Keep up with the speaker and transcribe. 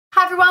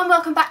Hi everyone,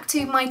 welcome back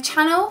to my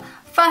channel.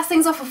 First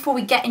things off before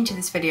we get into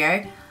this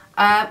video,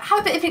 have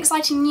a bit of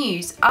exciting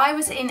news. I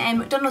was in a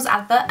McDonald's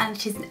advert and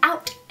it is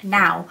out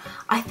now.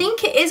 I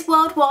think it is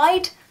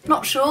worldwide,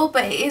 not sure,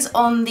 but it is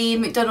on the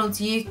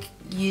McDonald's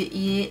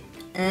It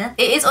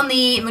is on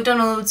the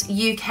McDonald's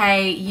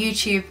UK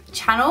YouTube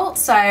channel,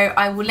 so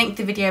I will link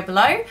the video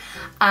below.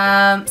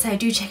 So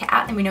do check it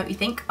out, let me know what you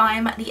think. I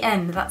am at the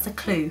end, that's a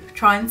clue.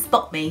 Try and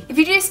spot me. If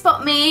you do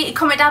spot me,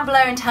 comment down below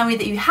and tell me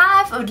that you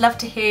have. I would love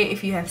to hear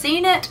if you have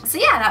seen it. So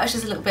yeah, that was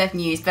just a little bit of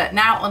news, but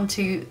now on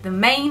to the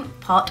main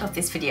part of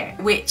this video,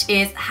 which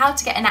is how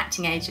to get an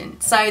acting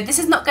agent. So this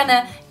is not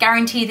gonna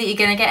guarantee that you're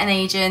gonna get an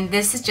agent.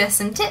 This is just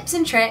some tips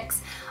and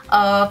tricks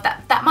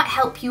that might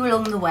help you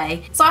along the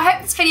way. So I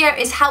hope this video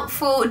is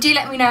helpful. Do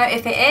let me know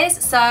if it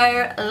is, so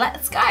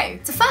let's go.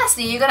 So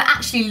firstly, you're gonna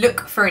actually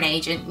look for an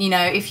agent. You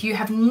know, if you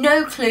have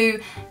no clue,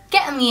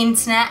 get on the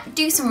internet,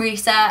 do some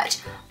research,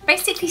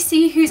 basically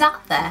see who's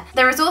out there.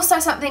 There is also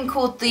something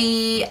called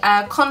the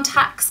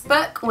contacts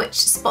book, which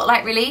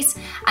Spotlight released,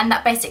 and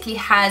that basically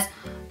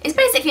it's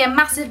basically a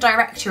massive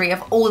directory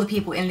of all the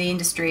people in the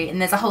industry,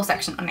 and there's a whole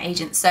section on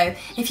agents. So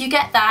if you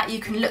get that, you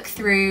can look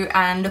through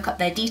and look up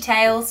their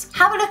details.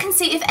 Have a look and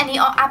see if any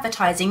are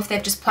advertising, if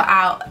they've just put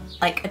out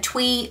like a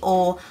tweet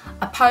or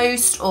a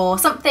post or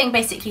something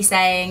basically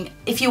saying,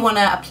 if you want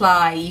to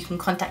apply, you can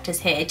contact us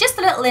here. Just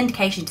a little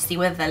indication to see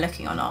whether they're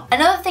looking or not.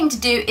 Another thing to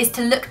do is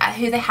to look at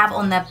who they have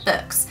on their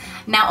books.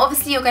 Now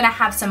obviously you're going to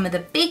have some of the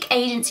big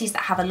agencies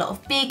that have a lot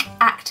of big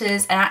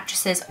actors and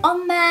actresses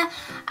on there,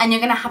 and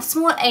you're going to have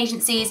small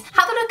agencies.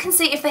 Have a look and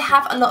see if they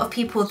have a lot of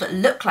people that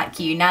look like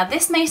you. Now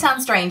this may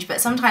sound strange,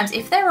 but sometimes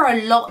if there are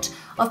a lot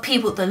of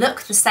people that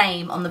look the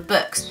same on the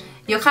books,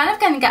 you're kind of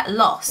going to get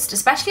lost,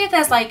 especially if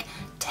there's like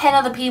 10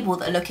 other people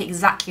that look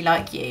exactly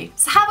like you.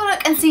 So have a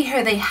look and see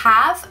who they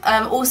have.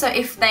 Also,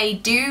 if they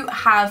do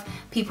have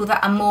people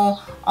that are more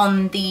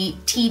on the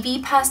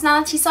TV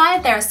personality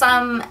side, there are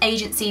some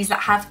agencies that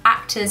have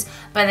actors,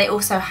 but they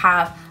also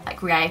have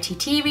like reality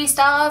TV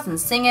stars and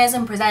singers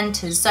and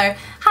presenters. So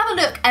have a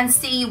look and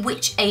see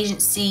which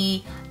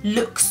agency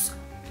looks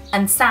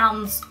and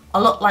sounds a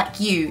lot like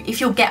you,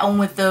 if you'll get on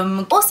with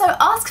them. Also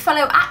ask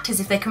fellow actors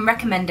if they can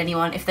recommend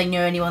anyone, if they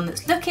know anyone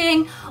that's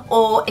looking,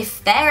 or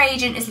if their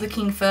agent is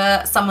looking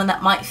for someone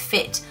that might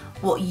fit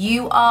what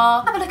you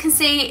are. Have a look and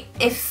see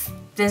if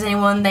there's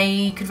anyone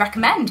they could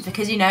recommend,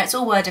 because you know it's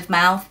all word of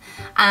mouth,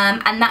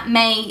 and that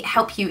may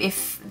help you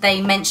if they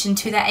mention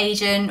to their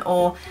agent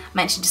or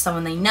mention to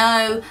someone they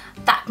know.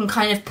 That can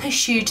kind of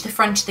push you to the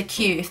front of the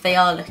queue if they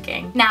are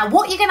looking. Now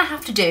what you're gonna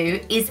have to do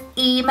is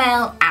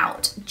email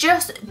out.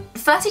 Just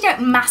firstly,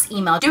 don't mass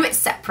email, do it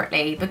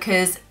separately,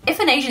 because if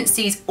an agent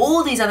sees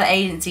all these other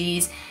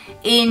agencies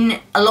in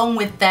along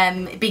with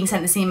them being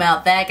sent this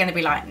email, they're gonna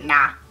be like,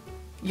 nah,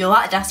 you're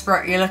that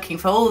desperate, you're looking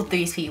for all of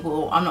these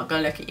people, I'm not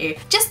gonna look at you.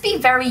 Just be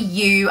very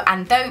you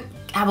and don't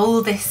have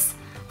all this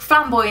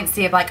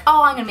flamboyancy of like,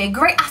 oh, I'm gonna be a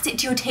great asset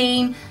to your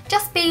team.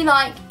 Just be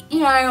like, you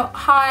know,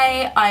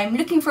 hi, I'm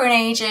looking for an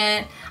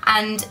agent,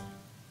 and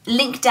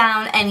link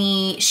down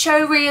any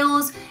show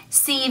reels,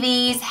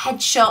 CVs,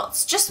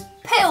 headshots, just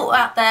put it all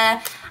out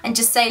there and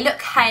just say, look,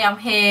 hey, I'm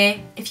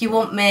here, if you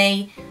want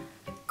me,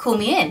 call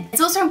me in.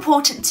 It's also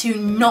important to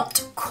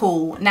not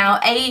call. Now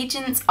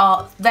agents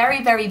are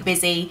very, very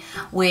busy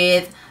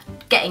with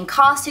getting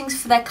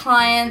castings for their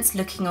clients,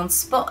 looking on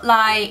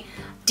Spotlight,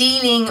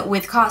 dealing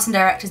with casting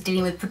directors,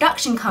 dealing with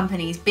production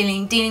companies,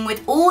 dealing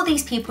with all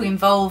these people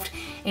involved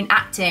in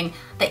acting,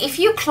 that if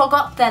you clog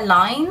up their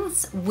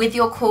lines with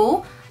your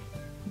call,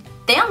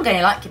 they aren't going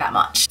to like you that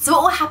much. So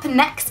what will happen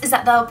next is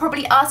that they'll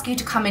probably ask you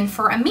to come in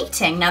for a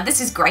meeting. Now this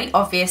is great,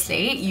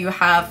 obviously. You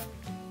have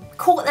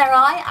caught their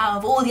eye out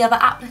of all the other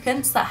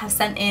applicants that have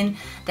sent in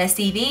their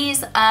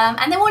CVs,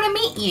 and they want to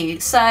meet you.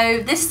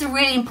 So this is a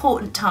really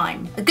important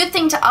time. A good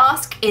thing to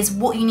ask is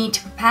what you need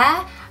to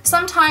prepare.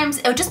 Sometimes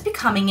it'll just be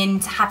coming in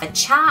to have a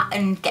chat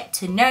and get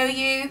to know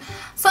you.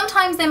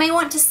 Sometimes they may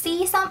want to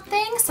see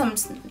something,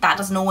 that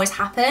doesn't always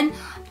happen.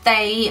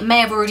 They may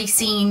have already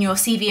seen your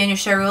CV and your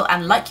showreel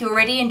and like you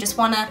already and just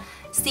want to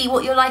see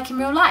what you're like in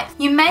real life.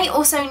 You may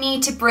also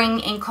need to bring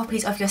in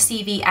copies of your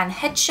CV and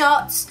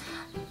headshots.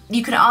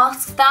 You can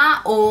ask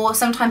that, or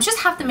sometimes just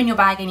have them in your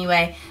bag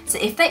anyway. So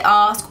if they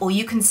ask, or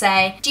you can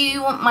say, do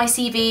you want my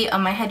CV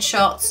and my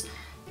headshots?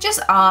 Just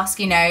ask,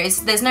 you know,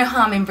 there's no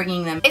harm in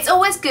bringing them. It's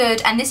always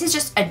good, and this is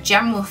just a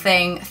general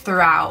thing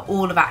throughout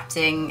all of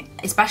acting,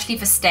 especially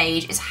for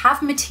stage, is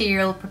have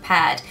material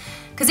prepared.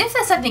 Because if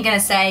there's something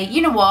gonna say,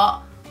 you know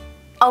what,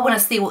 I wanna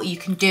see what you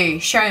can do,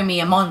 show me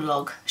a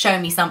monologue, show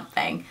me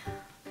something.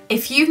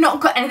 If you've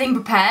not got anything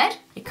prepared,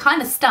 you're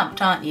kind of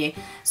stumped, aren't you?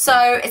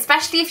 So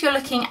especially if you're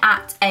looking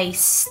at a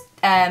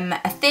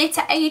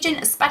theatre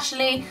agent,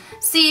 especially,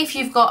 see if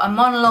you've got a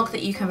monologue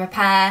that you can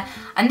prepare,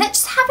 and then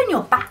just have in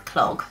your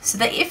backlog, so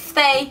that if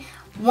they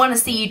want to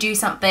see you do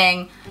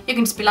something, you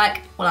can just be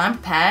like, well, I'm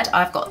prepared,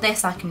 I've got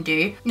this I can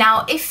do.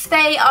 Now if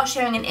they are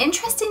showing an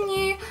interest in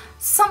you,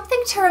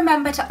 something to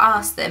remember to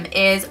ask them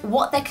is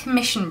what their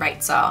commission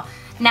rates are.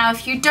 Now,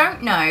 if you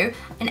don't know,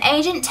 an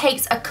agent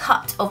takes a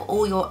cut of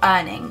all your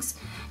earnings.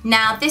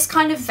 Now, this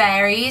kind of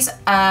varies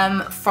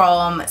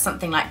from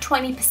something like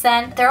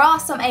 20%. There are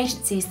some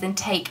agencies that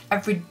take a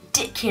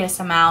ridiculous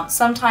amount,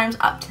 sometimes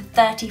up to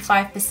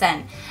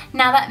 35%.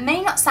 Now, that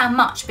may not sound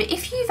much, but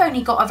if you've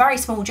only got a very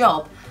small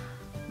job,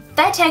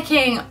 they're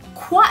taking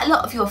quite a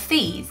lot of your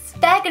fees.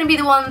 They're going to be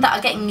the ones that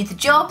are getting you the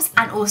jobs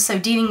and also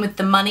dealing with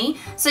the money.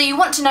 So you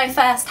want to know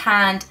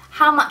firsthand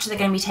how much they're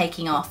going to be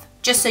taking off,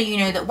 just so you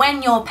know that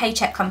when your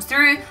paycheck comes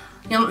through,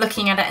 you're not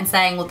looking at it and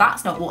saying, well,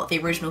 that's not what the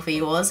original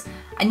fee was,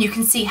 and you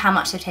can see how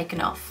much they've taken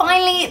off.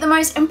 Finally, the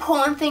most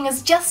important thing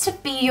is just to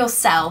be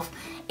yourself.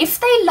 If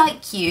they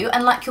like you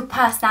and like your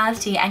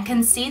personality and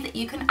can see that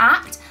you can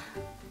act,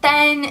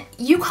 then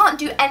you can't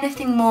do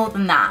anything more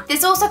than that.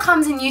 This also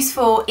comes in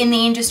useful in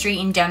the industry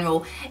in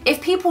general.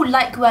 If people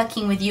like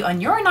working with you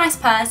and you're a nice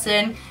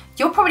person,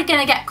 you're probably going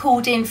to get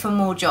called in for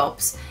more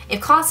jobs.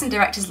 If casting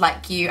directors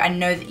like you and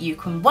know that you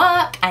can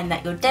work and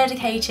that you're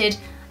dedicated,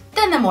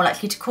 then they're more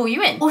likely to call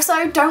you in.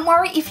 Also, don't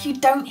worry if you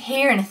don't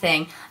hear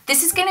anything.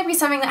 This is going to be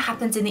something that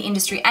happens in the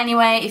industry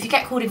anyway. If you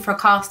get called in for a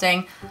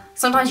casting,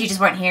 sometimes you just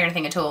won't hear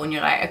anything at all and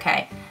you're like,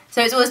 okay.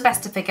 So it's always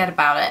best to forget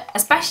about it.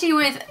 Especially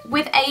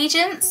with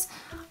agents,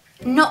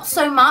 not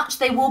so much.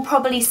 They will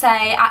probably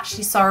say,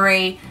 actually,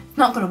 sorry, it's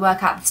not going to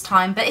work out this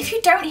time. But if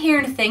you don't hear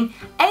anything,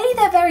 A,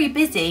 they're very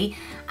busy,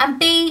 and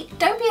B,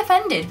 don't be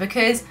offended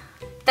because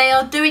they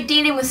are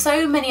dealing with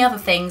so many other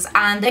things,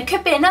 and there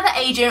could be another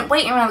agent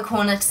waiting around the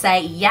corner to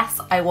say, yes,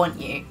 I want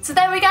you. So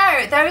there we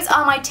go. Those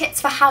are my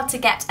tips for how to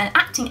get an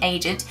acting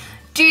agent.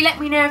 Do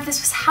let me know if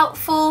this was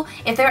helpful.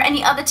 If there are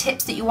any other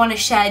tips that you want to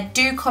share,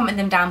 do comment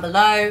them down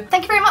below.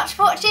 Thank you very much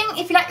for watching.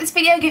 If you like this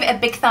video, give it a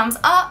big thumbs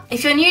up.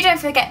 If you're new, don't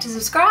forget to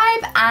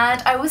subscribe,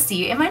 and I will see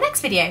you in my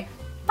next video.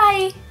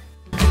 Bye.